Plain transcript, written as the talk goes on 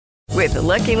With the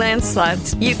Lucky Land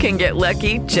Slots, you can get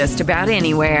lucky just about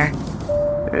anywhere.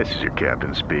 This is your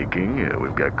captain speaking.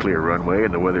 We've got clear runway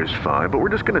and the weather's fine, but we're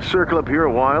just going to circle up here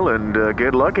a while and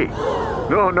get lucky.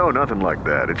 No, nothing like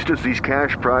that. It's just these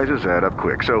cash prizes add up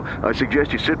quick. So I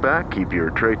suggest you sit back, keep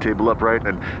your tray table upright,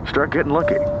 and start getting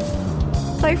lucky.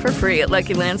 Play for free at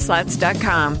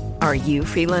LuckyLandSlots.com. Are you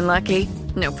feeling lucky?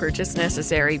 No purchase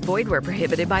necessary. Void where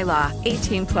prohibited by law.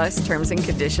 18 plus terms and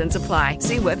conditions apply.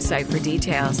 See website for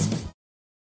details.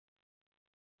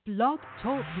 Blog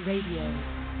Talk Radio.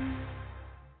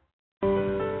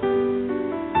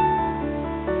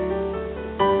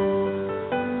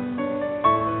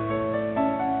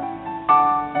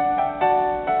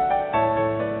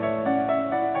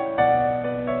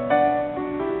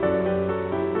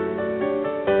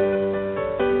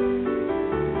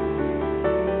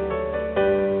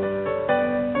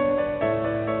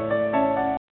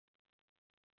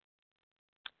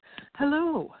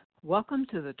 Hello, welcome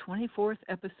to the 24th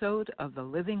episode of the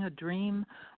Living a Dream,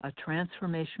 a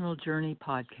Transformational Journey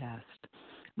podcast.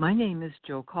 My name is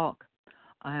Jo Kalk.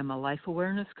 I am a life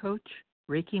awareness coach,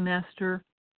 Reiki master,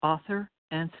 author,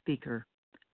 and speaker.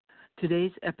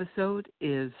 Today's episode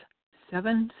is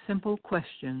 7 Simple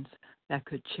Questions That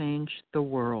Could Change the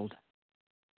World.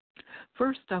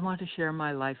 First, I want to share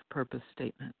my life purpose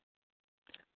statement.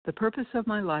 The purpose of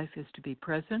my life is to be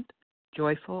present,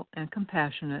 joyful, and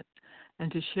compassionate,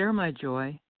 and to share my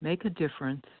joy, make a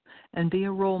difference, and be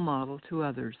a role model to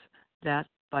others that,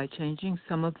 by changing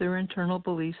some of their internal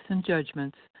beliefs and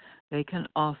judgments, they can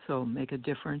also make a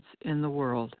difference in the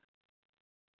world.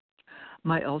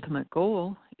 My ultimate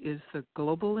goal is the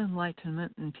global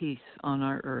enlightenment and peace on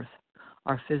our earth,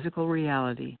 our physical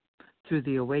reality, through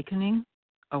the awakening,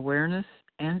 awareness,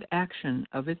 and action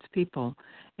of its people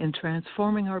in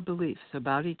transforming our beliefs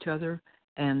about each other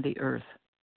and the earth.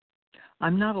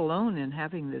 I'm not alone in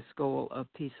having this goal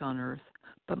of peace on earth,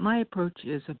 but my approach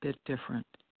is a bit different.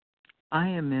 I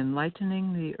am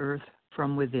enlightening the earth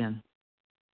from within.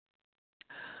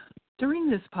 During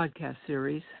this podcast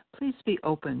series, please be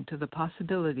open to the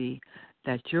possibility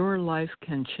that your life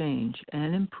can change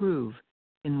and improve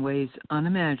in ways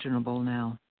unimaginable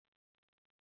now.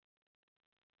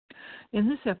 In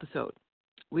this episode,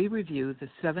 we review the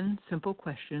 7 simple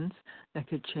questions that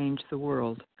could change the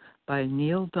world by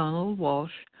Neale Donald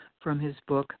Walsch from his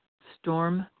book,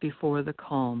 Storm Before the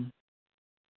Calm.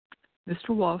 Mr.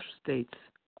 Walsch states,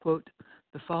 quote,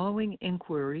 "The following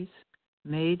inquiries,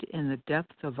 made in the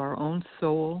depth of our own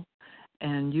soul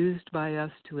and used by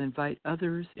us to invite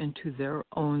others into their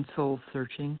own soul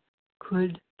searching,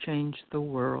 could change the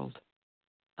world,"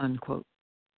 unquote.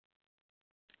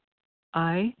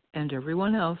 I and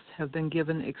everyone else have been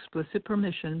given explicit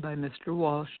permission by Mr.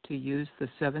 Walsch to use the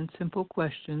 7 simple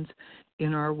questions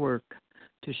in our work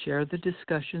to share the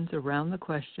discussions around the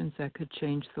questions that could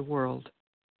change the world.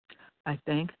 I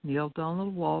thank Neale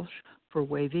Donald Walsch for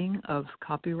waiving of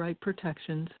copyright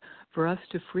protections for us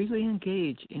to freely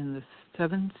engage in the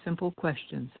 7 simple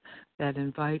questions that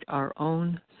invite our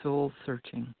own soul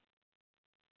searching.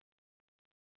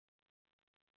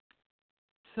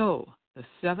 So, the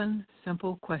 7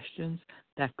 simple questions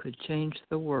that could change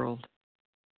the world.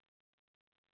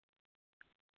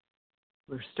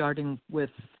 We're starting with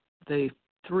the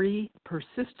 3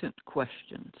 persistent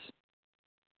questions.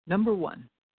 Number 1,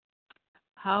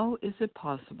 how is it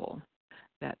possible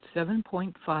that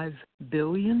 7.5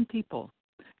 billion people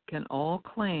can all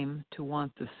claim to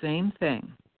want the same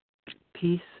thing,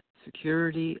 peace,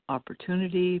 security,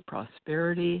 opportunity,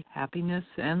 prosperity, happiness,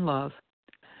 and love,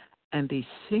 and be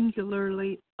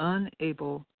singularly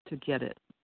unable to get it?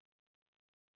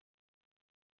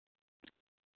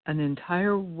 An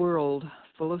entire world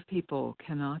full of people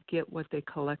cannot get what they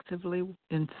collectively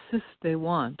insist they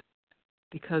want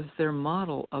because their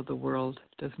model of the world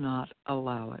does not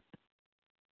allow it.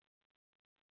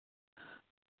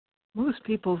 Most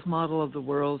people's model of the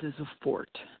world is a fort.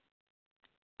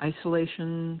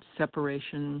 Isolation,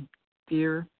 separation,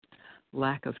 fear,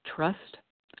 lack of trust,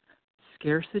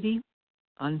 scarcity,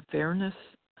 unfairness,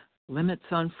 limits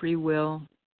on free will,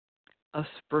 us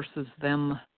versus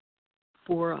them,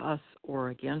 for us or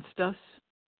against us,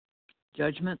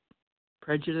 judgment,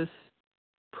 prejudice,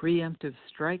 preemptive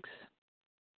strikes,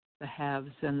 the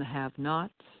haves and the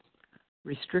have-nots,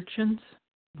 restrictions,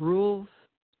 rules,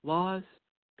 laws,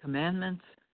 commandments,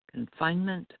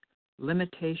 confinement,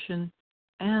 limitation,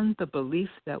 and the belief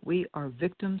that we are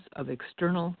victims of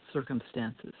external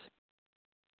circumstances.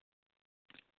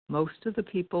 Most of the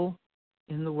people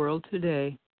in the world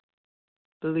today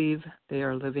believe they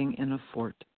are living in a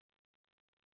fort.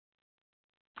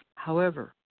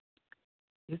 However,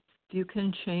 if you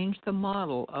can change the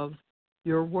model of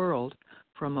your world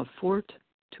from a fort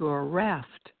to a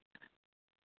raft.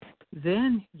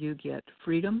 Then you get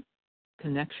freedom,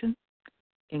 connection,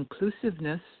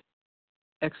 inclusiveness,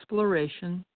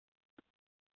 exploration.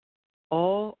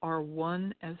 All are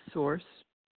one as source,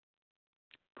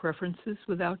 preferences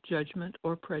without judgment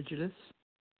or prejudice,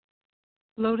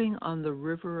 floating on the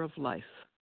river of life.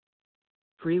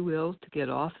 Free will to get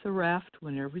off the raft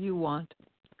whenever you want,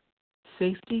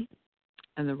 safety,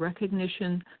 and the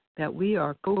recognition that we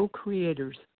are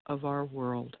co-creators of our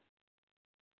world.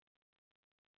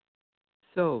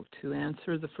 So, to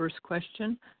answer the first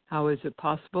question, how is it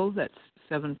possible that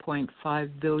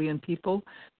 7.5 billion people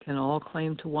can all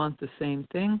claim to want the same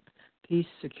thing, peace,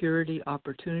 security,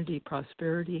 opportunity,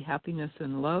 prosperity, happiness,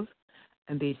 and love,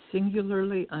 and be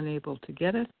singularly unable to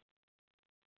get it?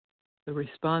 The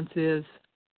response is,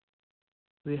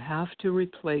 we have to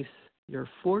replace your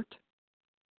fort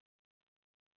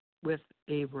with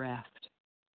a raft.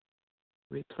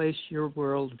 Replace your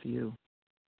worldview,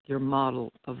 your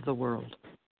model of the world.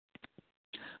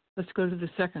 Let's go to the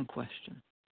second question.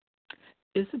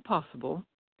 Is it possible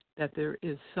that there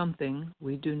is something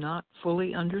we do not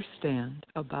fully understand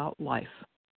about life,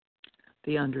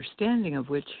 the understanding of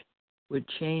which would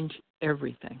change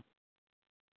everything?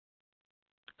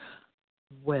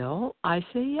 Well, I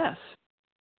say yes.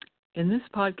 In this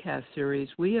podcast series,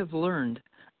 we have learned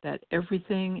that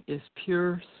everything is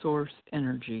pure source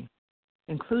energy,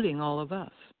 including all of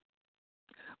us.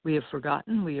 We have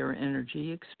forgotten we are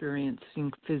energy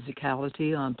experiencing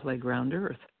physicality on playground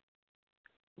Earth.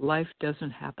 Life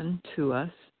doesn't happen to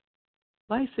us.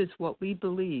 Life is what we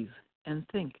believe and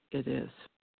think it is.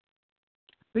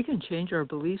 We can change our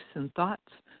beliefs and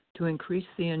thoughts to increase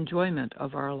the enjoyment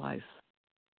of our life.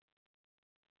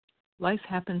 Life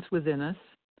happens within us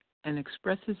and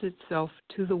expresses itself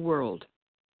to the world,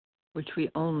 which we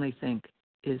only think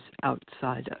is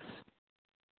outside us.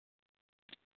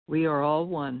 We are all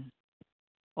one,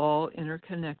 all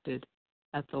interconnected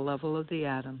at the level of the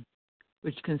atom,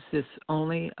 which consists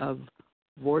only of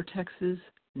vortexes,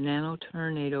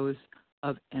 nanotornadoes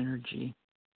of energy.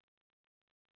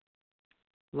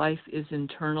 Life is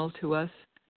internal to us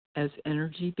as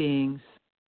energy beings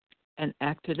and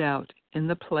acted out in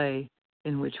the play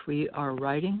in which we are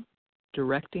writing,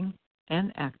 directing,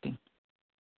 and acting.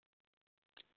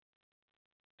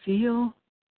 Feel,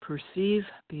 perceive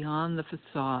beyond the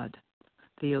facade,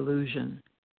 the illusion,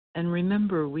 and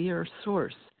remember we are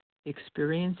source,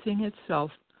 experiencing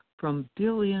itself from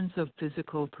billions of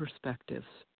physical perspectives.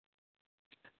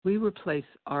 We replace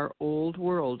our old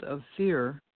world of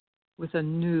fear with a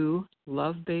new,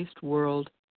 love-based world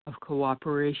of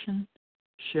cooperation,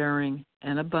 sharing,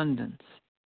 and abundance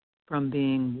from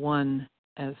being one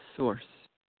as source.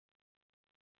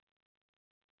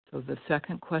 So the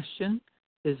second question,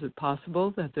 is it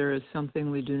possible that there is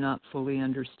something we do not fully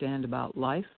understand about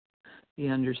life, the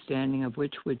understanding of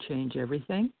which would change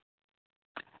everything?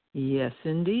 Yes,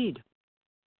 indeed.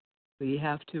 We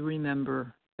have to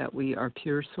remember that we are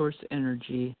pure source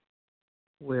energy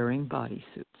wearing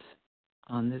bodysuits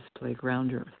on this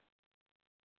playground Earth.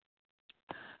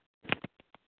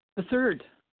 The third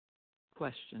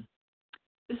question,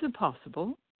 is it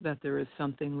possible that there is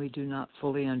something we do not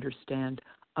fully understand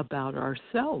about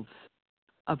ourselves,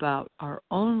 about our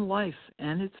own life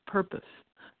and its purpose,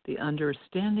 the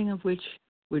understanding of which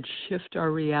would shift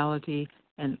our reality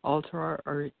and alter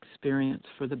our experience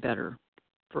for the better,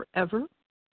 forever?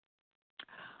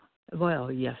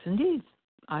 Well, yes, indeed.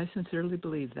 I sincerely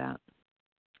believe that.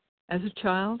 As a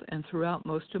child and throughout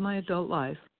most of my adult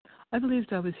life, I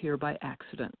believed I was here by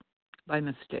accident, by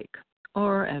mistake,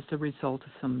 or as a result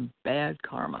of some bad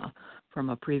karma from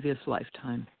a previous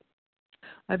lifetime.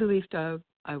 I believed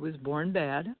I was born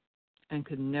bad and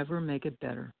could never make it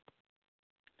better.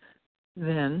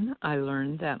 Then I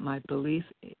learned that my belief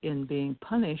in being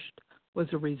punished was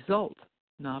a result,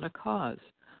 not a cause,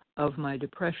 of my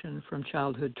depression from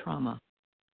childhood trauma.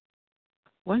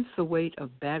 Once the weight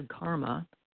of bad karma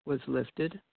was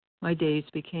lifted, my days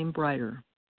became brighter,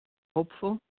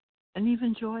 hopeful, and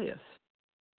even joyous.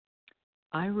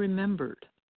 I remembered,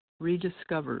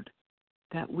 rediscovered,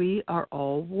 that we are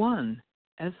all one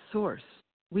as source.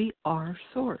 We are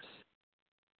source.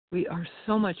 We are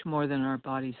so much more than our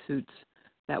body suits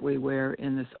that we wear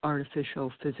in this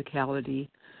artificial physicality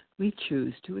we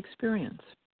choose to experience.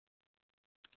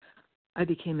 I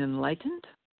became enlightened,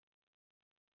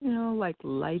 like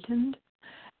lightened,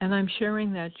 and I'm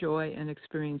sharing that joy and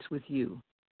experience with you,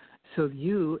 so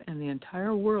you and the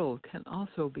entire world can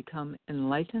also become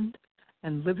enlightened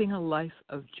and living a life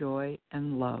of joy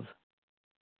and love.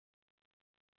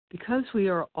 Because we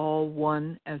are all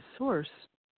one as source,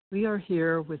 We are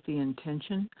here with the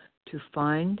intention to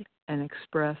find and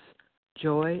express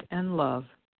joy and love,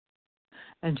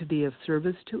 and to be of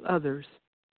service to others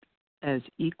as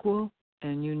equal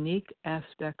and unique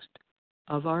aspects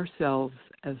of ourselves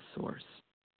as Source.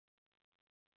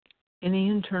 Any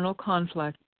internal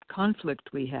conflict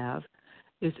we have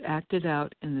is acted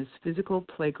out in this physical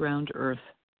playground Earth.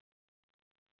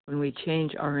 When we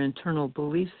change our internal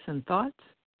beliefs and thoughts,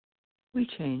 we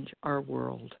change our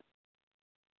world.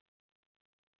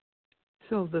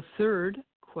 So the third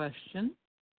question,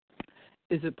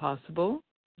 is it possible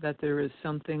that there is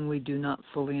something we do not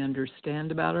fully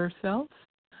understand about ourselves,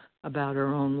 about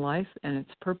our own life and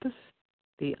its purpose,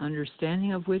 the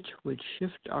understanding of which would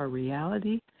shift our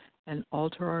reality and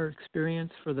alter our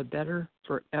experience for the better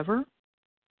forever?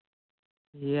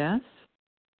 Yes,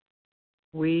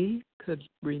 we could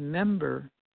remember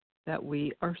that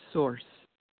we are Source.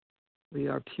 We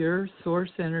are pure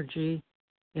Source energy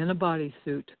in a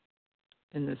bodysuit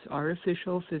in this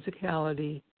artificial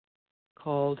physicality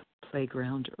called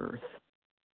Playground Earth.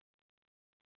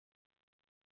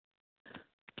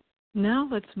 Now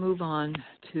let's move on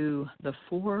to the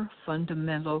 4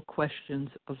 fundamental questions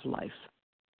of life.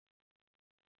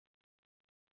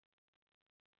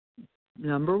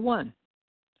 Number 1,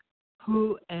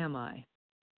 who am I?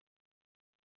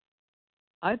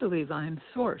 I believe I am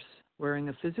Source, wearing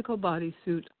a physical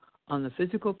bodysuit on the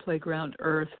physical playground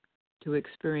Earth to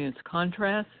experience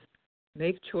contrasts,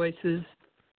 make choices,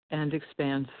 and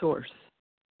expand Source,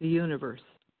 the universe,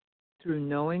 through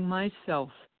knowing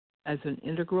myself as an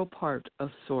integral part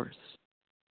of Source.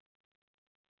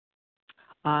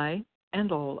 I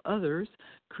and all others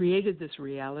created this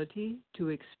reality to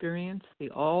experience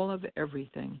the all of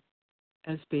everything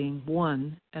as being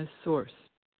one as Source,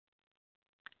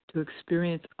 to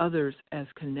experience others as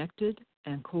connected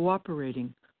and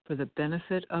cooperating for the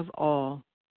benefit of all,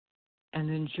 and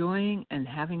enjoying and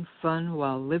having fun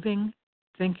while living,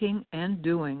 thinking, and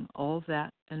doing all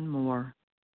that and more.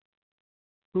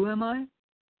 Who am I?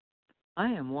 I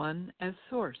am one as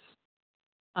Source.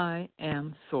 I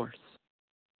am Source.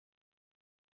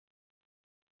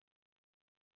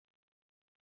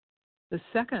 The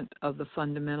second of the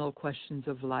fundamental questions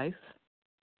of life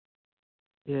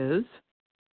is,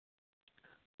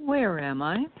 where am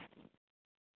I?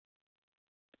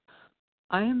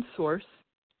 I am Source,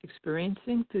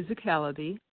 experiencing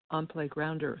physicality on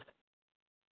Playground Earth.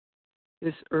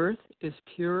 This Earth is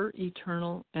pure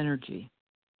eternal energy,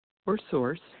 or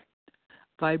Source,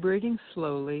 vibrating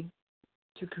slowly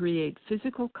to create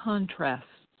physical contrasts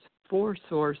for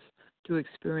Source to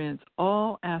experience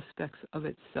all aspects of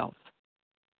itself.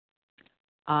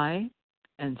 I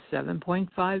and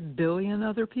 7.5 billion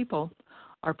other people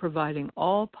are providing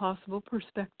all possible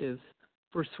perspectives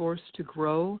for Source to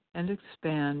grow and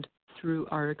expand through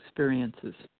our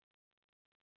experiences.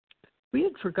 We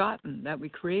had forgotten that we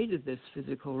created this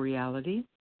physical reality,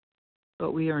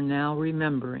 but we are now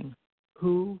remembering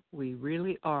who we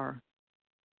really are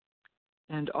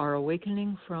and are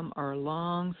awakening from our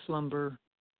long slumber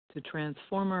to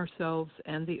transform ourselves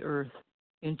and the Earth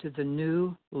into the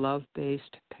new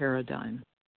love-based paradigm.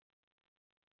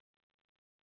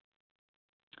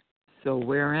 So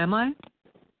where am I?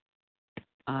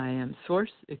 I am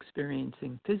Source,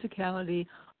 experiencing physicality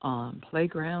on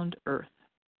Playground Earth.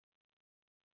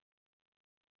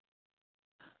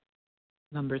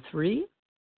 Number 3,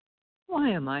 why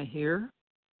am I here?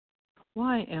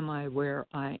 Why am I where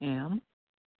I am?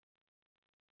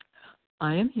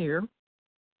 I am here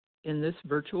in this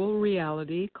virtual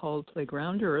reality called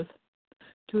Playground Earth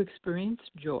to experience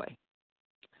joy,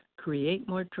 create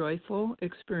more joyful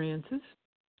experiences,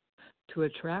 to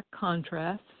attract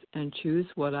contrasts and choose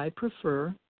what I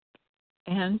prefer,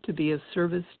 and to be of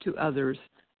service to others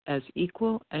as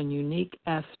equal and unique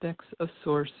aspects of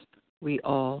Source we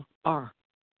all are.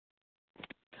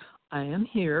 I am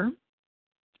here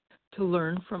to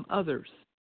learn from others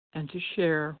and to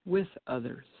share with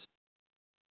others.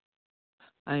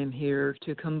 I am here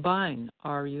to combine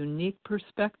our unique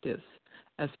perspectives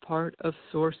as part of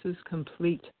Source's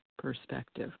complete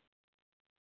perspective.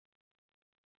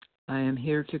 I am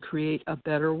here to create a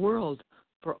better world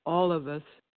for all of us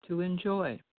to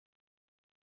enjoy.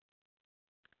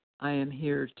 I am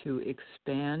here to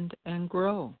expand and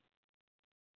grow.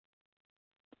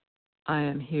 I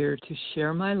am here to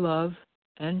share my love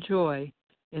and joy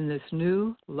in this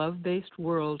new love-based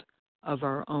world of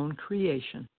our own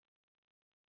creation.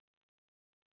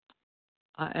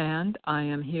 And I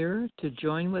am here to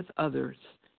join with others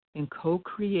in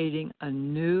co-creating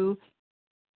anew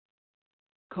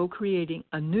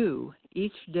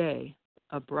each day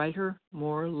a brighter,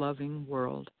 more loving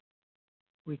world.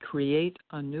 We create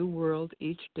a new world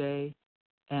each day,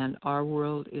 and our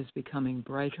world is becoming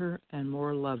brighter and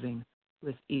more loving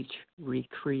with each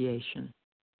recreation.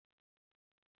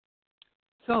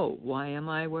 So, why am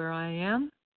I where I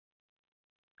am?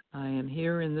 I am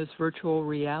here in this virtual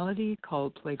reality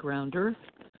called Playground Earth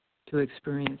to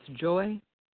experience joy,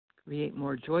 create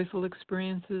more joyful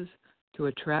experiences, to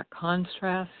attract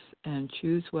contrasts and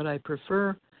choose what I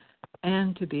prefer,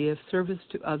 and to be of service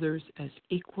to others as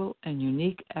equal and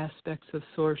unique aspects of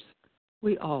Source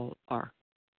we all are.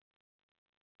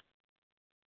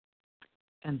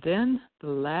 And then the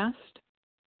last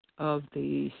of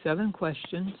the 7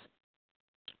 questions,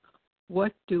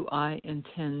 what do I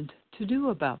intend to do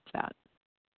about that?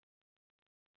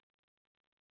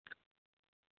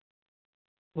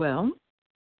 Well,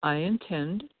 I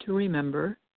intend to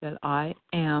remember that I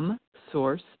am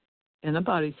Source in a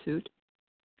bodysuit,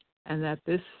 and that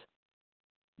this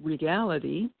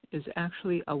reality is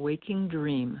actually a waking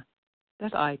dream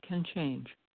that I can change.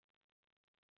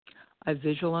 I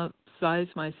visualize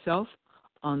myself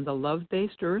on the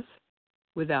love-based earth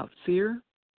without fear,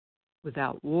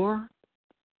 without war,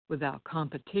 without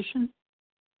competition.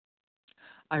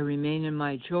 I remain in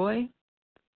my joy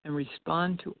and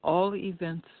respond to all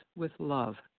events with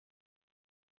love.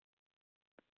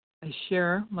 I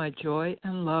share my joy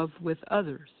and love with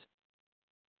others.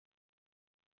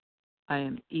 I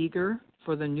am eager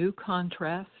for the new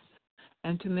contrasts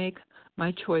and to make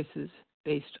my choices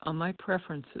based on my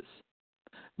preferences,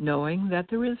 knowing that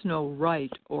there is no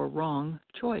right or wrong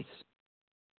choice.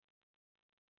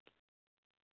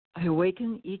 I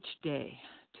awaken each day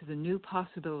to the new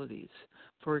possibilities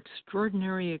for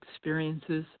extraordinary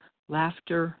experiences,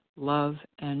 laughter, love,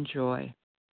 and joy.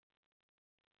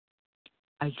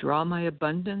 I draw my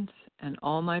abundance and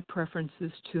all my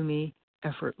preferences to me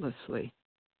effortlessly.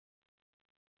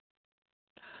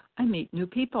 I meet new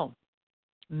people,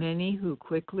 many who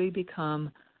quickly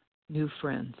become new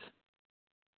friends.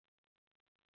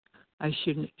 I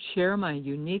should share my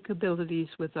unique abilities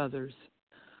with others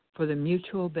for the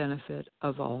mutual benefit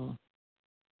of all.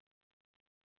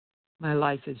 My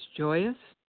life is joyous,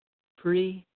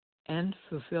 free, and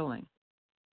fulfilling.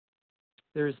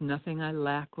 There is nothing I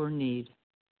lack or need.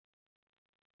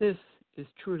 This is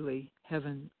truly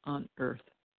heaven on earth.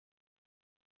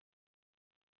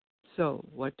 So,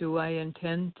 what do I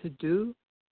intend to do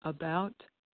about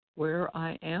where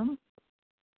I am?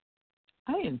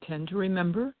 I intend to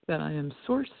remember that I am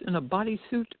Source in a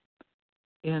bodysuit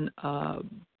in a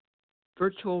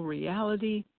virtual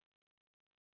reality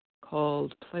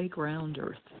called Playground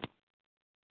Earth.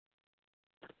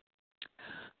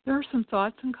 There are some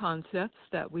thoughts and concepts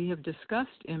that we have discussed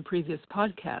in previous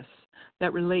podcasts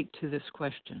that relate to this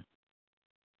question,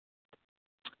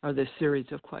 or this series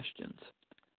of questions.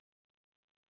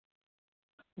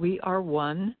 We are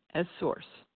one as Source.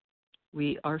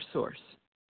 We are Source.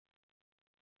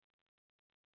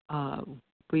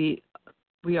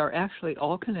 We are actually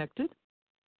all connected,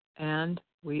 and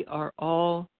we are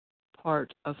all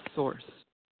part of Source.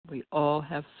 We all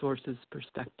have Source's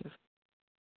perspective.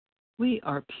 We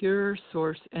are pure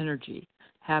Source energy,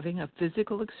 having a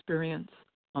physical experience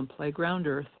on Playground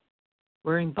Earth,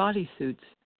 wearing bodysuits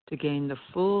to gain the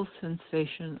full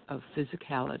sensation of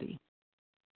physicality.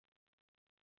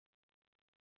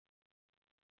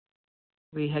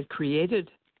 We had created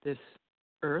this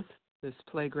earth, this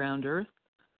Playground Earth,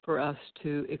 for us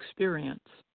to experience.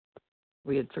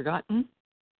 We had forgotten,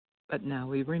 but now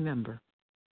we remember.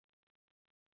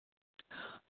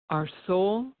 Our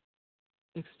soul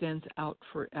extends out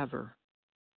forever,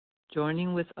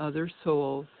 joining with other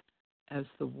souls as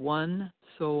the one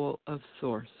soul of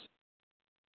Source.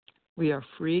 We are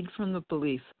freed from the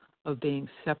belief of being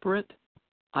separate,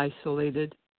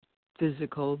 isolated,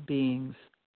 physical beings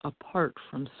apart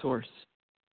from Source.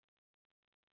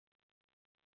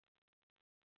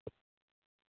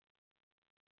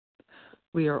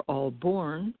 We are all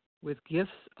born with gifts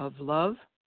of love,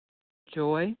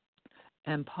 joy,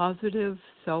 and positive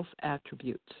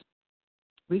self-attributes.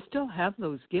 We still have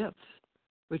those gifts,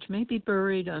 which may be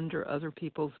buried under other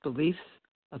people's beliefs,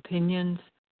 opinions,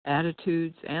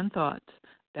 attitudes, and thoughts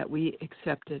that we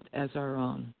accepted as our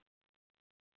own.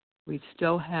 We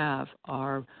still have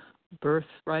our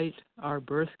birthright, our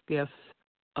birth gifts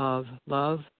of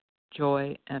love,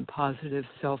 joy, and positive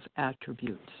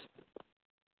self-attributes.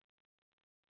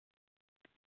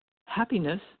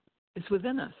 Happiness is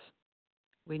within us.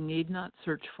 We need not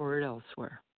search for it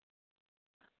elsewhere.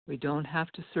 We don't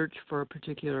have to search for a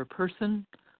particular person,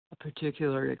 a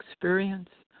particular experience,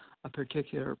 a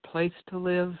particular place to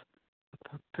live,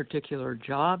 a particular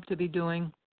job to be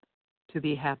doing, to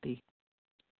be happy.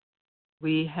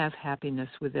 We have happiness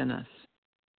within us.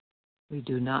 We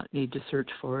do not need to search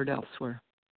for it elsewhere.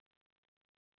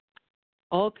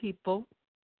 All people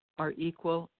are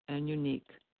equal and unique.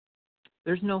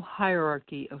 There's no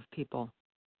hierarchy of people.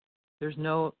 There's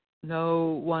no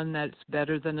one that's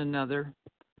better than another,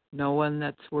 no one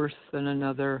that's worse than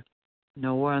another,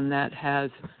 no one that has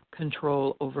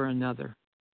control over another.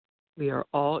 We are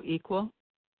all equal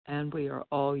and we are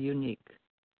all unique.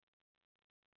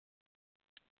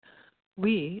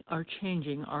 We are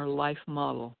changing our life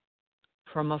model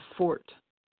from a fort,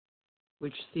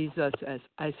 which sees us as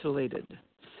isolated,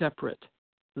 separate,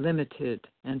 limited,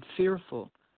 and fearful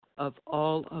of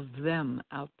all of them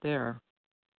out there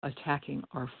attacking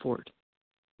our fort,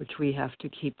 which we have to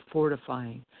keep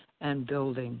fortifying and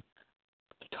building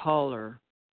taller.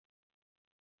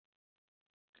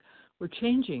 We're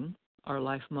changing our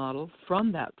life model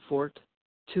from that fort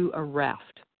to a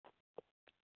raft.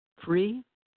 Free,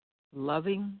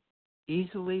 loving,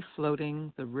 easily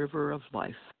floating the river of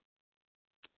life.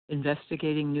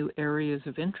 Investigating new areas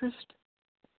of interest,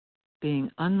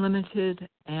 being unlimited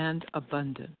and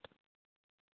abundant.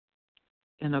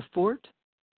 In a fort,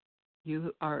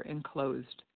 you are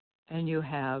enclosed and you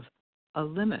have a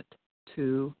limit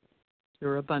to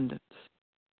your abundance.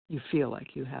 You feel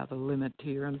like you have a limit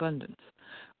to your abundance.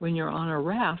 When you're on a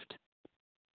raft,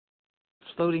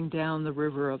 floating down the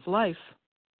river of life,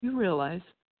 you realize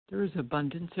there is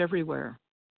abundance everywhere.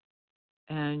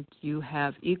 And you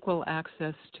have equal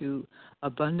access to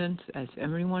abundance as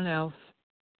everyone else.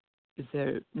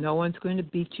 No one's going to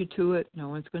beat you to it. No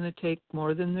one's going to take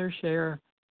more than their share.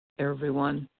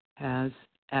 Everyone has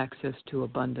access to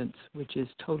abundance, which is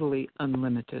totally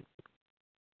unlimited.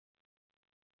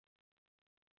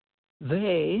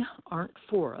 They aren't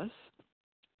for us.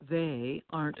 They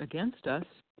aren't against us.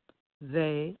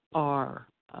 They are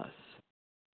us.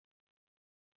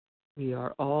 We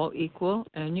are all equal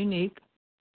and unique.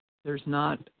 There's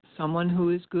not someone who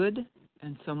is good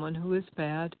and someone who is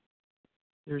bad.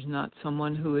 There's not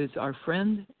someone who is our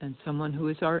friend and someone who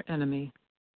is our enemy.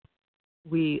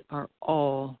 We are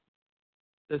all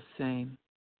the same.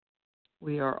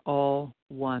 We are all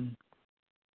one.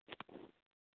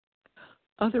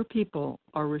 Other people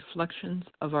are reflections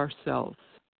of ourselves.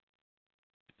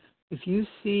 If you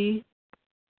see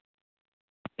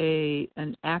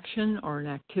an action or an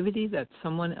activity that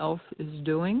someone else is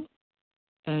doing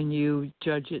and you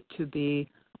judge it to be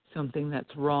something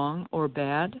that's wrong or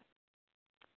bad,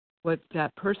 what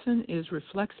that person is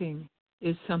reflecting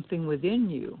is something within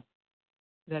you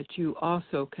that you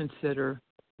also consider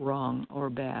wrong or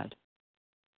bad.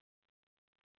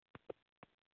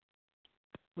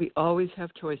 We always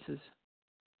have choices.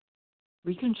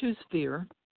 We can choose fear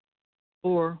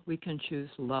or we can choose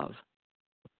love.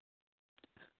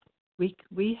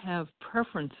 We have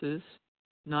preferences,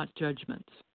 not judgments.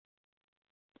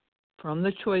 From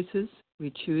the choices,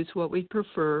 we choose what we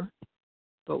prefer,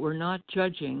 but we're not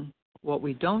judging what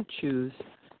we don't choose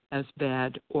as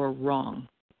bad or wrong.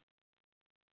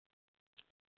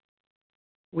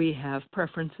 We have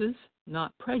preferences,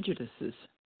 not prejudices.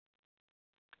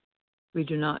 We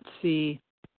do not see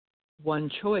one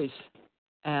choice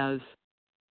as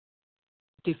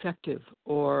defective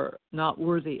or not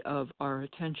worthy of our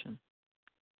attention.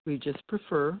 We just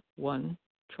prefer one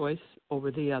choice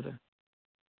over the other.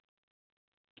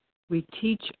 We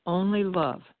teach only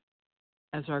love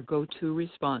as our go-to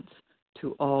response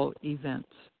to all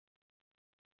events.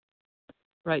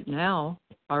 Right now,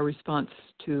 our response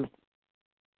to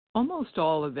almost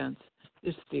all events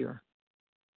is fear.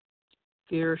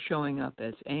 Fear showing up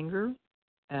as anger,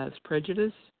 as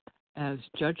prejudice, as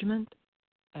judgment,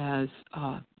 as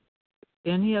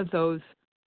any of those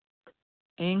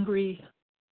angry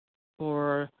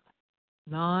or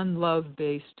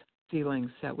non-love-based feelings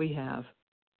that we have.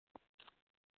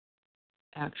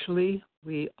 Actually,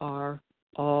 we are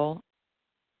all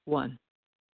one.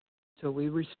 So we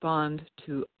respond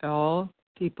to all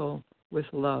people with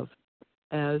love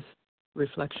as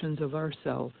reflections of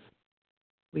ourselves.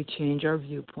 We change our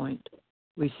viewpoint.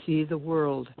 We see the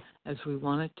world as we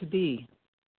want it to be,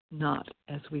 not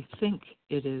as we think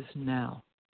it is now.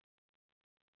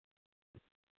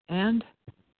 And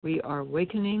we are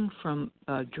awakening from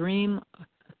a dream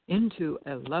into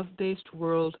a love-based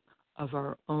world of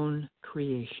our own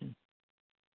creation.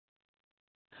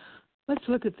 Let's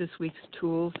look at this week's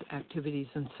tools, activities,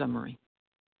 and summary.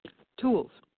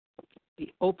 Tools.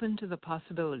 Be open to the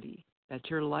possibility that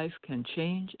your life can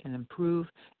change and improve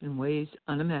in ways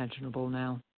unimaginable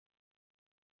now.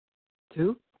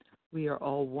 2, we are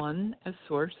all one as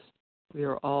source. We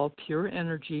are all pure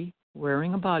energy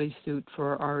wearing a bodysuit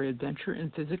for our adventure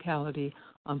in physicality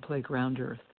on Playground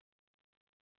Earth.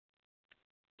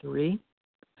 3,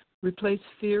 replace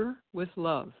fear with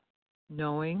love,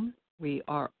 knowing we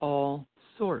are all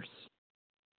source.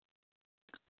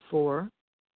 4,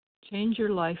 change your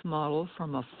life model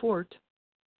from a fort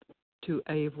to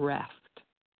a raft.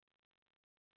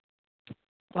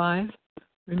 5,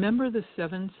 remember the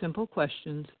 7 simple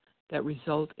questions that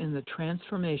result in the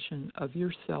transformation of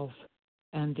yourself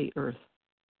and the earth.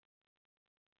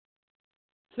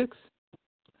 6,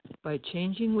 by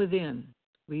changing within,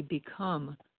 we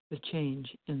become the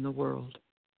change in the world.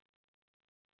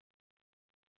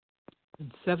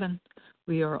 And 7,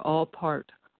 we are all part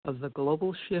of the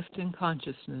global shift in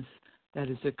consciousness that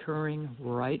is occurring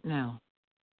right now.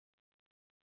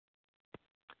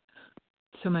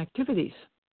 Some activities.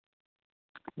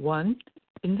 1,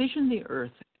 envision the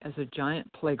earth as a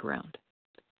giant playground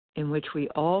in which we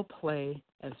all play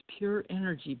as pure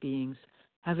energy beings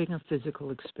having a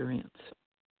physical experience.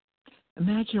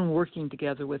 Imagine working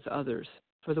together with others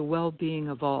for the well-being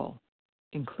of all,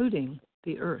 including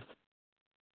the earth.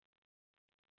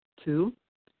 2,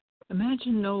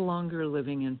 imagine no longer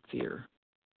living in fear.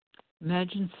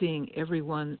 Imagine seeing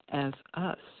everyone as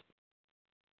us.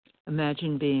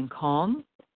 Imagine being calm,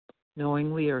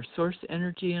 knowing we are source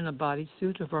energy in a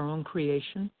bodysuit of our own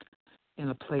creation, in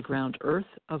a playground earth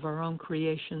of our own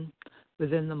creation,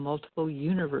 within the multiple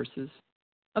universes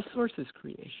of Source's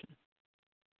creation.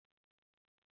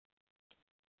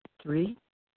 3,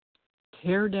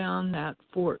 tear down that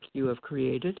fort you have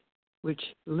created, which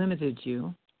limited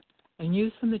you, and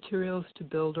use the materials to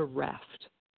build a raft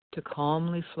to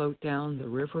calmly float down the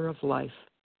river of life,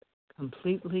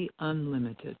 completely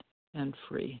unlimited and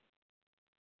free.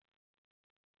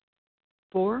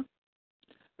 4,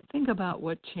 think about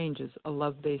what changes a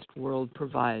love-based world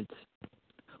provides.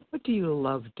 What do you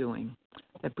love doing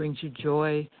that brings you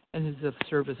joy and is of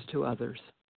service to others?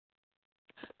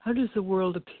 How does the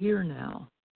world appear now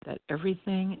that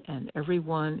everything and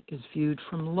everyone is viewed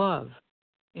from love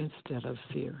instead of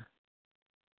fear?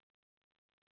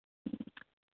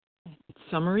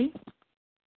 Summary.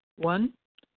 1,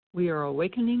 we are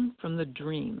awakening from the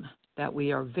dream that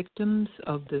we are victims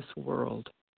of this world.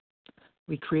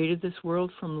 We created this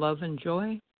world from love and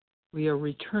joy. We are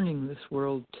returning this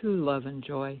world to love and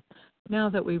joy now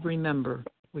that we remember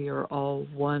we are all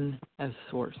one as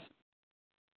Source.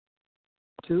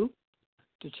 2,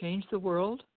 to change the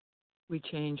world, we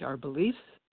change our beliefs,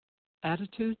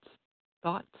 attitudes,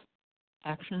 thoughts,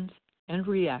 actions, and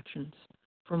reactions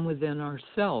from within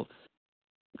ourselves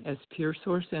as pure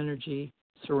source energy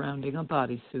surrounding a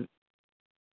bodysuit.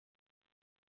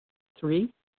 3,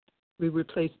 we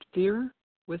replaced fear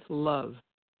with love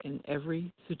in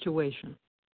every situation.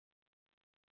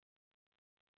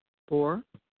 4,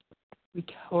 we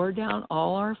tore down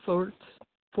all our forts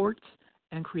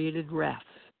and created rafts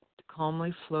to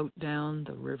calmly float down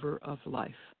the river of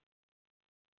life.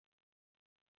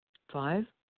 5,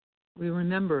 we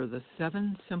remember the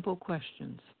 7 simple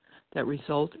questions that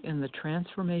result in the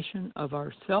transformation of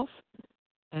ourself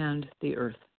and the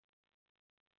earth.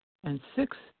 And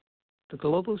 6, the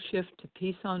global shift to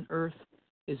peace on earth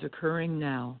is occurring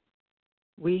now.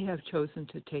 We have chosen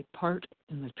to take part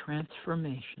in the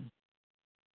transformation.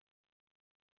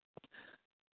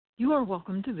 You are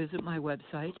welcome to visit my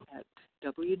website at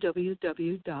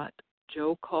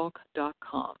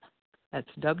www.joecalk.com. That's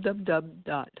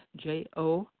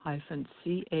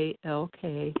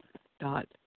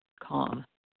www.jo-calk.com.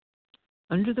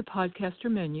 Under the podcaster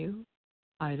menu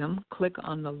item, click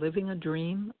on the Living a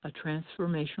Dream, a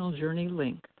Transformational Journey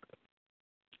link.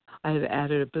 I have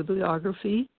added a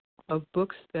bibliography of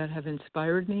books that have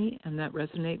inspired me and that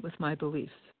resonate with my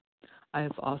beliefs. I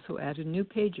have also added new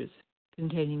pages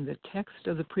containing the text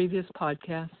of the previous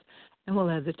podcasts and will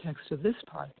add the text of this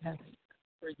podcast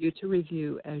for you to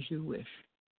review as you wish.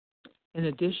 In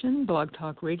addition, Blog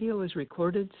Talk Radio is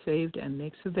recorded, saved, and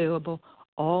makes available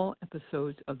all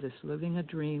episodes of this Living a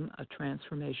Dream, a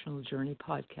Transformational Journey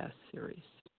podcast series.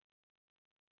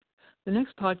 The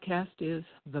next podcast is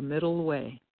The Middle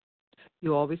Way.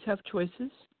 You always have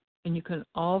choices, and you can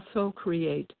also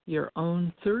create your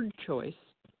own third choice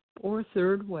or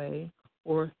third way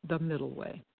or the middle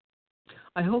way.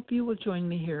 I hope you will join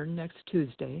me here next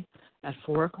Tuesday at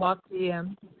 4 o'clock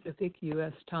p.m. Pacific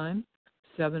U.S. time,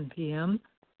 7 p.m.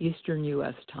 Eastern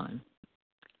U.S. time.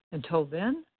 Until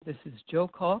then, this is Jo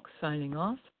Calk signing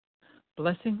off.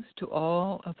 Blessings to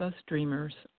all of us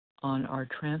dreamers on our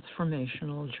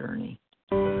transformational journey.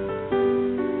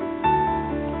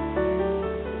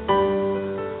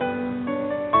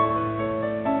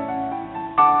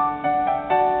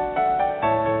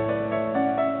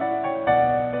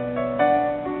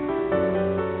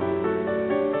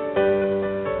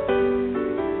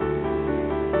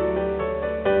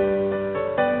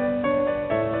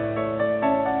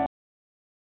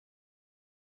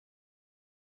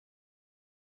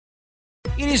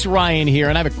 It is Ryan here,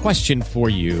 and I have a question for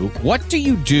you. What do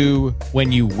you do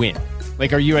when you win?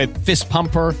 Like, are you a fist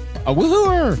pumper, a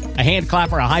woohooer, a hand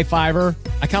clapper, a high fiver?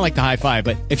 I kind of like the high five,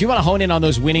 but if you want to hone in on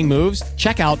those winning moves,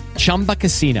 check out Chumba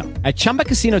Casino. At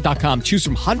ChumbaCasino.com, choose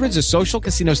from hundreds of social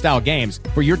casino-style games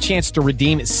for your chance to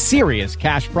redeem serious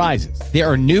cash prizes. There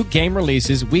are new game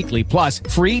releases weekly, plus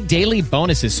free daily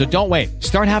bonuses. So don't wait.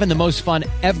 Start having the most fun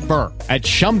ever at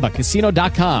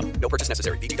ChumbaCasino.com. No purchase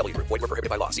necessary. VGW Group. Void where prohibited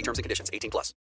by law. See terms and conditions. 18+.